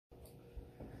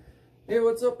Hey,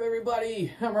 what's up everybody?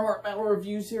 Hammer Heart Metal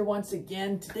Reviews here once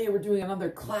again. Today we're doing another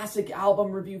classic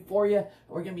album review for you.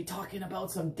 We're going to be talking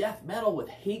about some death metal with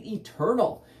Hate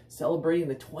Eternal, celebrating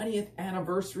the 20th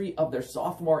anniversary of their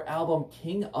sophomore album,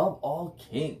 King of All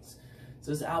Kings.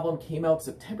 So this album came out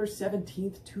September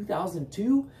 17th,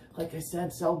 2002. Like I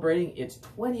said, celebrating its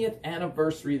 20th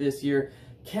anniversary this year.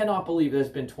 Cannot believe it's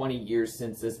been 20 years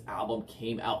since this album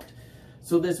came out.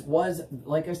 So this was,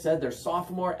 like I said, their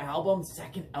sophomore album,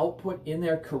 second output in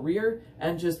their career,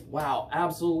 and just, wow,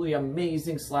 absolutely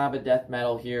amazing slab of death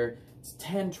metal here. It's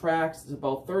 10 tracks, it's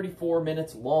about 34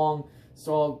 minutes long,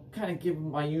 so I'll kind of give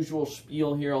my usual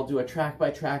spiel here. I'll do a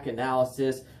track-by-track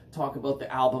analysis, talk about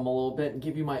the album a little bit, and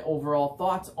give you my overall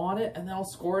thoughts on it, and then I'll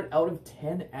score it out of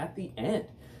 10 at the end.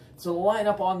 So the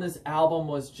lineup on this album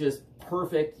was just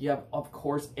perfect. You have, of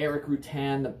course, Erik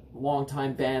Rutan, the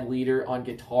longtime band leader, on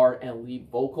guitar and lead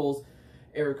vocals.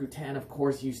 Erik Rutan, of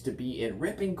course, used to be in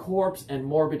Ripping Corpse and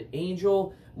Morbid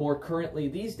Angel. More currently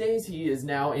these days, he is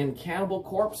now in Cannibal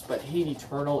Corpse, but Hate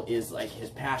Eternal is like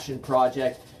his passion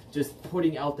project, just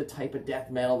putting out the type of death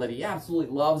metal that he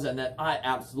absolutely loves and that I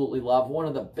absolutely love. One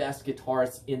of the best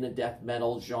guitarists in the death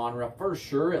metal genre, for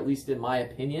sure, at least in my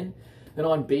opinion. Then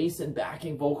on bass and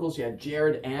backing vocals, you had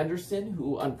Jared Anderson,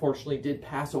 who unfortunately did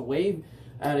pass away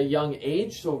at a young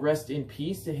age, so rest in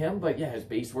peace to him. But yeah, his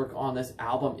bass work on this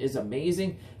album is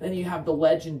amazing. Then you have the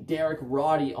legend Erik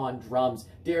Rutan on drums.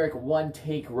 Derek One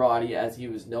Take Rutan, as he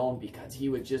was known, because he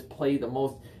would just play the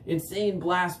most insane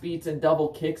blast beats and double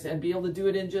kicks and be able to do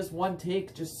it in just one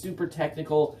take. Just super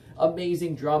technical,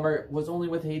 amazing drummer. Was only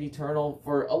with Hate Eternal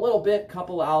for a little bit,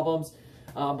 couple albums,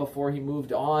 before he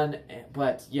moved on.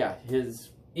 But yeah,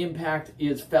 his impact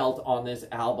is felt on this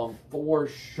album for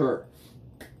sure.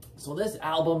 So this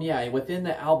album, yeah, within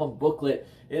the album booklet,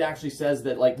 it actually says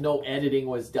that like no editing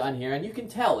was done here, and you can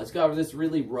tell it's got this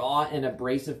really raw and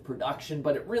abrasive production,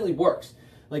 but it really works.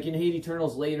 Like in Hate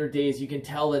Eternal's later days, you can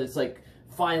tell that it's like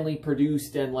finely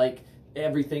produced and like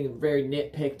everything very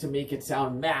nitpicked to make it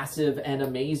sound massive and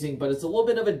amazing, but it's a little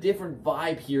bit of a different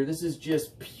vibe here. This is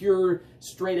just pure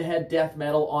straight ahead death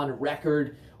metal on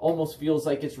record. Almost feels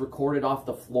like it's recorded off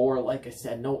the floor. Like I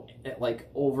said, no like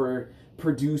over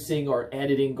producing or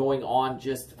editing going on,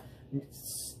 just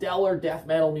stellar death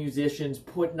metal musicians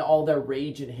putting all their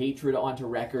rage and hatred onto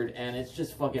record, and it's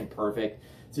just fucking perfect.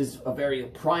 This is a very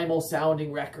primal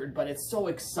sounding record, but it's so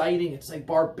exciting. It's like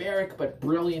barbaric, but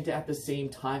brilliant at the same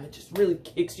time. It just really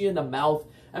kicks you in the mouth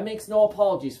and makes no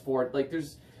apologies for it. Like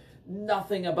there's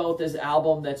nothing about this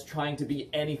album that's trying to be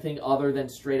anything other than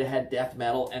straight ahead death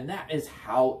metal, and that is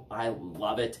how I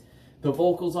love it. The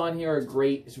vocals on here are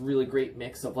great. It's a really great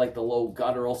mix of like the low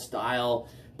guttural style,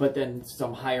 but then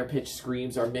some higher pitched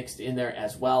screams are mixed in there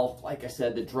as well. Like I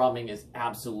said, the drumming is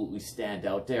absolutely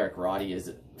standout. Erik Rutan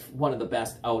is one of the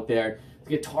best out there. The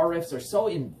guitar riffs are so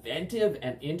inventive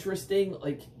and interesting.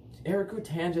 Like Erik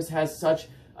Rutan just has such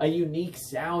a unique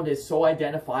sound. It's so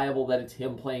identifiable that it's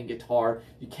him playing guitar.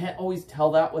 You can't always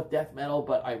tell that with death metal,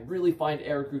 but I really find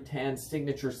Erik Rutan's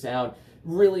signature sound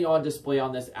really on display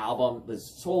on this album. The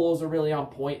solos are really on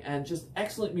point, and just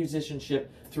excellent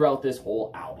musicianship throughout this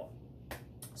whole album.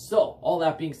 So, all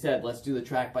that being said, let's do the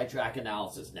track-by-track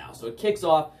analysis now. So it kicks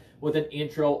off with an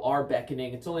intro, Our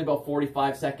Beckoning. It's only about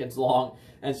 45 seconds long,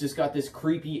 and it's just got this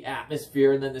creepy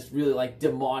atmosphere, and then this really like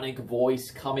demonic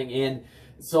voice coming in.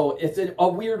 So it's a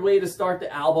weird way to start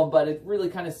the album, but it really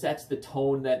kind of sets the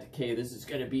tone that, okay, this is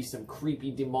going to be some creepy,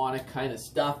 demonic kind of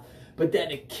stuff. But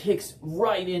then it kicks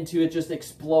right into it, just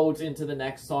explodes into the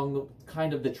next song,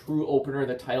 kind of the true opener,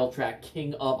 the title track,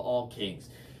 King of All Kings.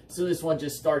 So this one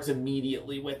just starts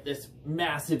immediately with this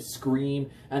massive scream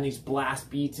and these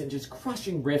blast beats and just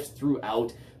crushing riffs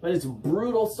throughout. But it's a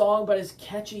brutal song, but it's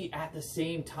catchy at the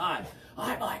same time.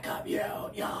 I'm my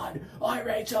communion, I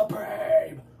reign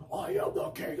supreme, I am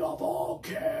the King of All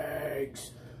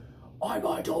Kings, I'm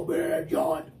my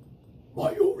dominion,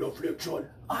 my own affliction,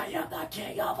 I am the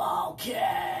King of All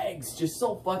Kings. Just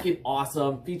so fucking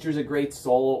awesome. Features a great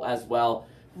solo as well.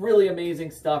 Really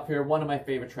amazing stuff here. One of my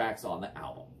favorite tracks on the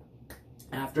album.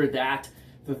 After that,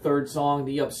 the third song,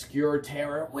 The Obscure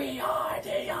Terror. We are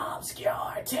the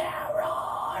Obscure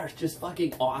Terror. It's just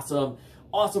fucking awesome.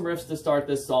 Awesome riffs to start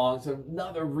this song. So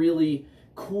another really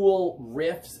cool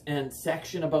riffs and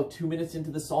section about 2 minutes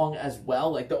into the song as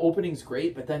well. Like the opening's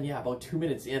great, but then yeah, about 2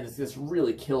 minutes in, it's this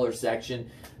really killer section.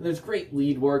 And there's great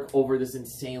lead work over this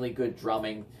insanely good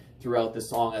drumming throughout the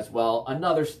song as well.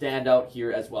 Another standout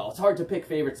here as well. It's hard to pick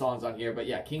favorite songs on here, but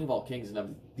yeah, King of All Kings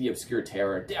and The Obscure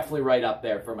Terror, definitely right up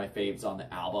there for my faves on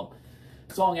the album.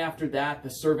 Song after that, The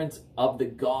Servants of the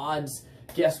Gods.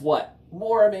 Guess what?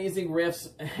 more amazing riffs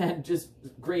and just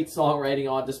great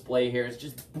songwriting on display here. It's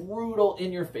just brutal,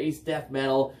 in-your-face death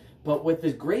metal, but with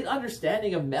this great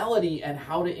understanding of melody and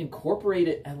how to incorporate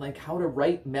it and like how to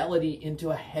write melody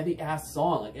into a heavy-ass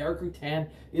song. Like Erik Rutan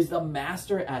is the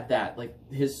master at that. Like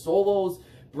his solos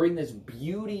bring this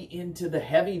beauty into the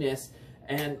heaviness.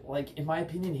 And like, in my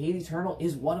opinion, Hate Eternal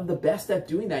is one of the best at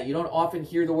doing that. You don't often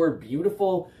hear the word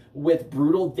beautiful with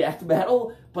brutal death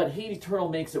metal, but Hate Eternal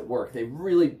makes it work. They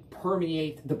really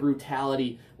permeate the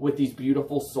brutality with these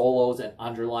beautiful solos and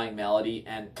underlying melody,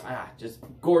 and just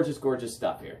gorgeous, gorgeous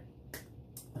stuff here.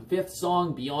 The fifth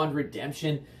song, Beyond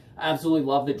Redemption. I absolutely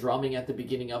love the drumming at the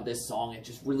beginning of this song. It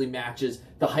just really matches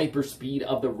the hyper speed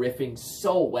of the riffing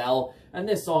so well. And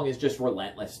this song is just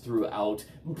relentless throughout.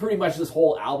 Pretty much this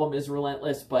whole album is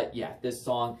relentless, but yeah, this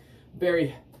song,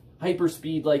 very hyper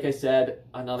speed, like I said.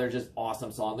 Another just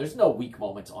awesome song. There's no weak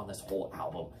moments on this whole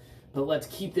album. But let's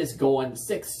keep this going.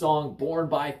 Sixth song, Born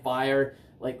by Fire.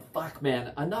 Like, fuck,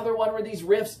 man. Another one where these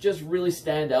riffs just really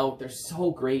stand out. They're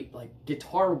so great. Like,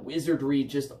 guitar wizardry,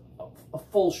 just a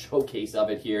full showcase of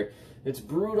it here. It's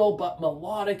brutal but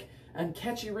melodic and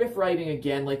catchy riff writing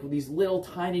again, like with these little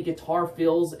tiny guitar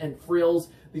fills and frills,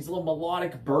 these little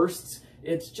melodic bursts.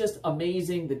 It's just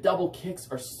amazing. The double kicks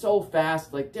are so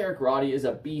fast. Like, Erik Rutan is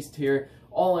a beast here.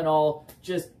 All in all,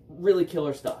 just really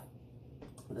killer stuff.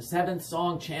 The seventh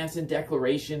song, Chants and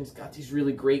Declarations, got these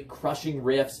really great crushing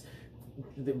riffs,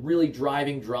 the really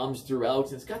driving drums throughout.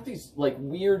 And it's got these like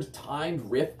weird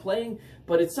timed riff playing,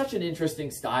 but it's such an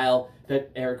interesting style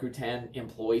that Erik Rutan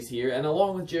employs here. And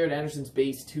along with Jared Anderson's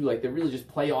bass too, like they really just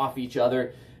play off each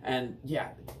other. And yeah,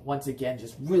 once again,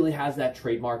 just really has that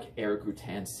trademark Erik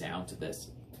Rutan sound to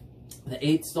this. The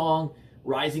eighth song,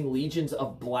 Rising Legions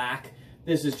of Black.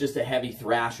 This is just a heavy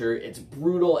thrasher. It's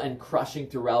brutal and crushing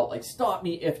throughout. Like, stop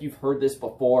me if you've heard this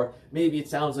before. Maybe it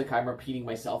sounds like I'm repeating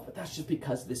myself, but that's just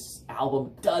because this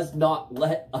album does not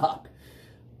let up.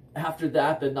 After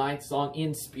that, the ninth song,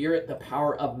 In Spirit, The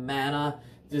Power of Mana.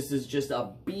 This is just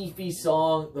a beefy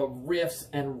song. The riffs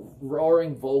and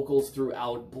roaring vocals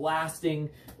throughout,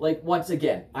 blasting. Like, once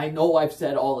again, I know I've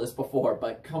said all this before,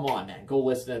 but come on, man. Go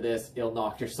listen to this. It'll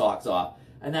knock your socks off.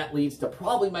 And that leads to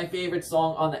probably my favorite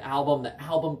song on the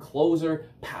album closer,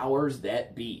 Powers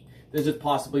That Be. This is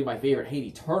possibly my favorite Hate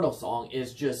Eternal song.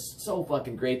 It's just so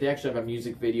fucking great. They actually have a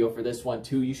music video for this one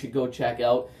too. You should go check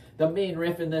out the main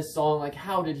riff in this song. Like,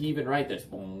 how did he even write this?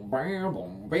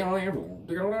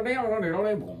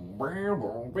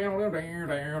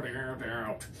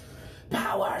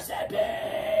 Powers that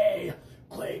be,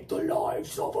 claim the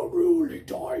lives of a ruling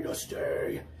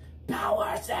dynasty.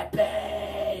 Powers that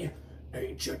be,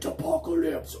 ancient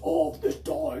apocalypse of this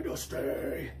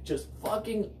dynasty. Just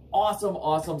fucking awesome,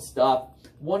 awesome stuff.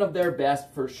 One of their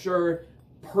best for sure.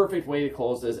 Perfect way to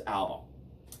close this album.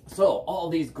 So, all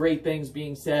these great things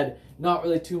being said, not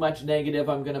really too much negative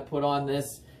I'm going to put on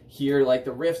this here. Like,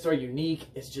 the riffs are unique.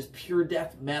 It's just pure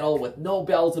death metal with no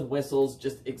bells and whistles.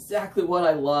 Just exactly what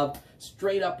I love.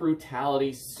 Straight up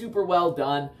brutality. Super well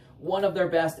done. One of their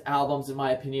best albums, in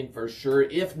my opinion, for sure.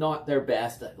 If not their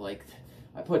best. Like,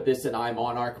 I put this and I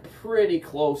Monarch pretty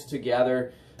close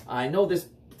together. I know this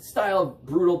style of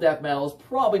brutal death metal is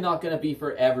probably not going to be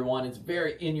for everyone. It's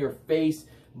very in your face.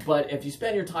 But if you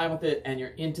spend your time with it and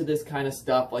you're into this kind of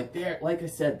stuff, like I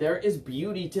said, there is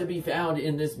beauty to be found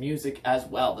in this music as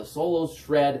well. The solos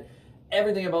shred.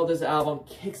 Everything about this album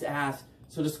kicks ass.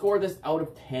 So to score this out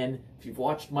of 10, if you've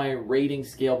watched my rating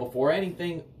scale before,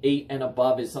 anything 8 and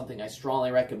above is something I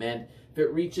strongly recommend. If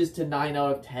it reaches to 9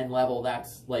 out of 10 level,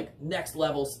 that's like next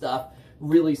level stuff.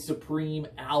 Really supreme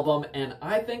album, and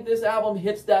I think this album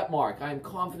hits that mark. I'm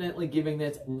confidently giving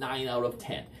this 9 out of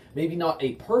 10. Maybe not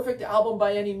a perfect album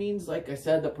by any means. Like I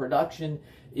said, the production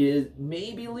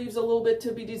maybe leaves a little bit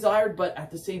to be desired, but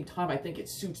at the same time, I think it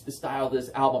suits the style of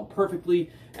this album perfectly.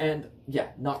 And yeah,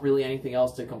 not really anything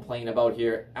else to complain about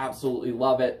here. Absolutely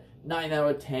love it. 9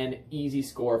 out of 10, easy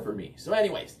score for me. So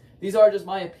anyways, these are just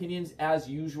my opinions as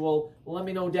usual. Let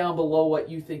me know down below what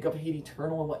you think of Hate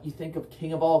Eternal and what you think of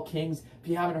King of All Kings. If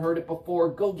you haven't heard it before,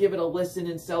 go give it a listen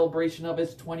in celebration of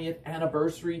its 20th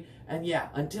anniversary. And yeah,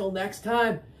 until next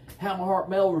time, Hammer Heart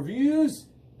Metal Reviews,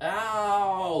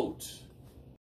 out!